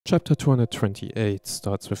Chapter 228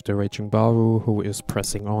 starts with the raging Barou, who is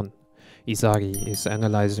pressing on. ISAGI is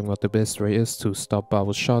analyzing what the best way is to stop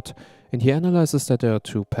Barou's shot, and he analyzes that there are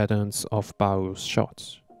two patterns of Barou's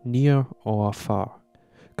shot, near or far.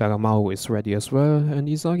 Gagamaru is ready as well, and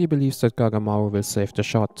ISAGI believes that Gagamaru will save the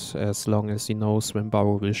shot as long as he knows when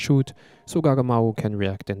Barou will shoot, so Gagamaru can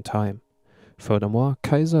react in time. Furthermore,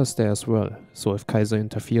 KAISER is there as well, so if KAISER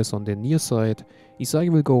interferes on the near side,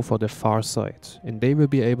 ISAGI will go for the far side, and they will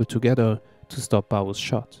be able together to stop Barou's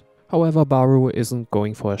shot. However, Barou isn't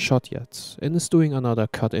going for a shot yet, and is doing another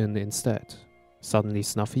cut-in instead. Suddenly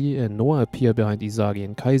Snuffy and Noah appear behind ISAGI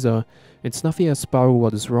and KAISER, and Snuffy asks Barou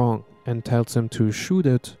what is wrong, and tells him to shoot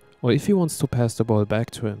it, or if he wants to pass the ball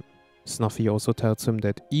back to him. Snuffy also tells him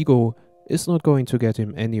that Ego is not going to get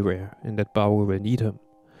him anywhere, and that Barou will need him.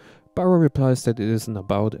 Barou replies that it isn't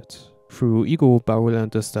about it. Through Ego, Barou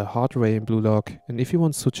enters the hard way in Blue Lock, and if he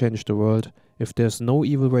wants to change the world, if there's no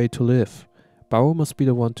evil way to live, Barou must be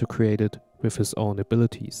the one to create it with his own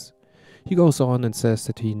abilities. He goes on and says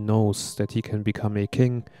that he knows that he can become a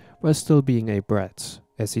king while still being a brat,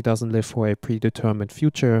 as he doesn't live for a predetermined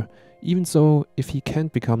future. Even so, if he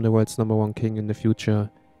can't become the world's #1 king in the future,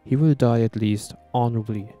 he will die at least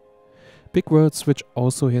honorably. Big words which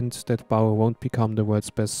also hint that Barou won't become the world's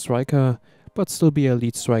best striker, but still be a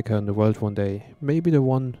lead striker in the world one day, maybe the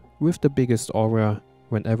one with the biggest aura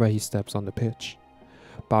whenever he steps on the pitch.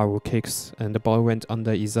 Barou kicks and the ball went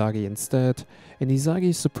under ISAGI instead, and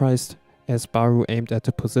ISAGI is surprised as Barou aimed at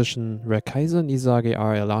the position where KAISER and ISAGI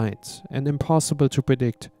are aligned, and impossible to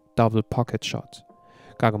predict double pocket shot.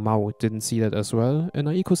 Gagamaru didn't see that as well, and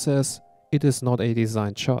Aiko says it is not a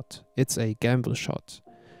designed shot, it's a gamble shot.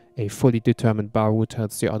 A fully determined Barou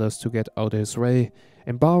tells the others to get out of his way,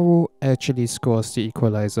 and Barou actually scores the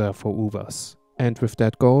equalizer for Ubers. And with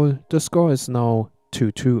that goal, the score is now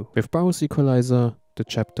 2-2. With Barou's equalizer, the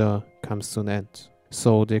chapter comes to an end.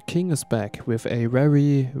 So the king is back with a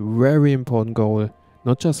very important goal,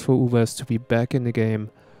 not just for Ubers to be back in the game,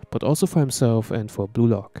 but also for himself and for Blue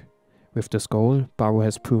Lock. With this goal, Barou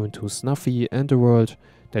has proven to Snuffy and the world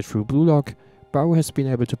that through Blue Lock, Barou has been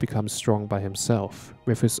able to become strong by himself,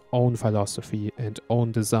 with his own philosophy and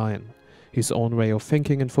own design, his own way of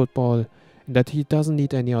thinking in football, and that he doesn't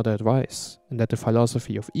need any other advice, and that the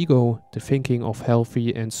philosophy of ego, the thinking of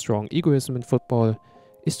healthy and strong egoism in football,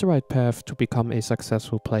 is the right path to become a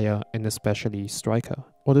successful player and especially striker.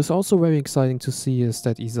 What is also very exciting to see is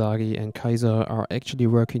that ISAGI and KAISER are actually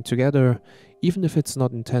working together, even if it's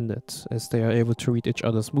not intended, as they are able to read each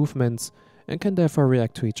other's movements and can therefore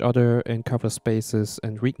react to each other and cover spaces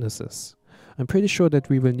and weaknesses. I'm pretty sure that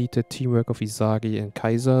we will need the teamwork of ISAGI and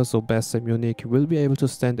KAISER, so Best Munich will be able to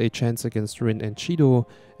stand a chance against Rin and Chido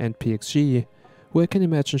and PXG, who I can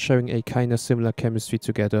imagine sharing a kinda similar chemistry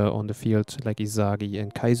together on the field like ISAGI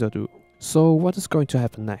and KAISER do. So what is going to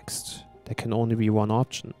happen next? There can only be one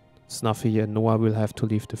option. Snuffy and Noah will have to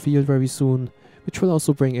leave the field very soon, which will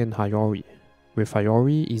also bring in Hayori. With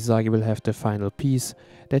Hayori, ISAGI will have the final piece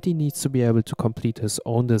that he needs to be able to complete his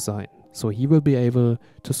own design, so he will be able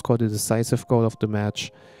to score the decisive goal of the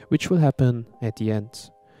match, which will happen at the end.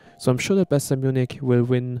 So I'm sure that Best Munich will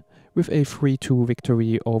win with a 3-2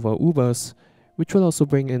 victory over Ubers, which will also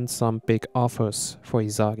bring in some big offers for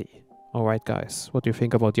ISAGI. Alright guys, what do you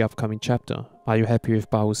think about the upcoming chapter? Are you happy with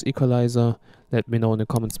Barou's equalizer? Let me know in the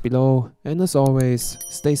comments below, and as always,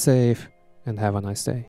 stay safe and have a nice day.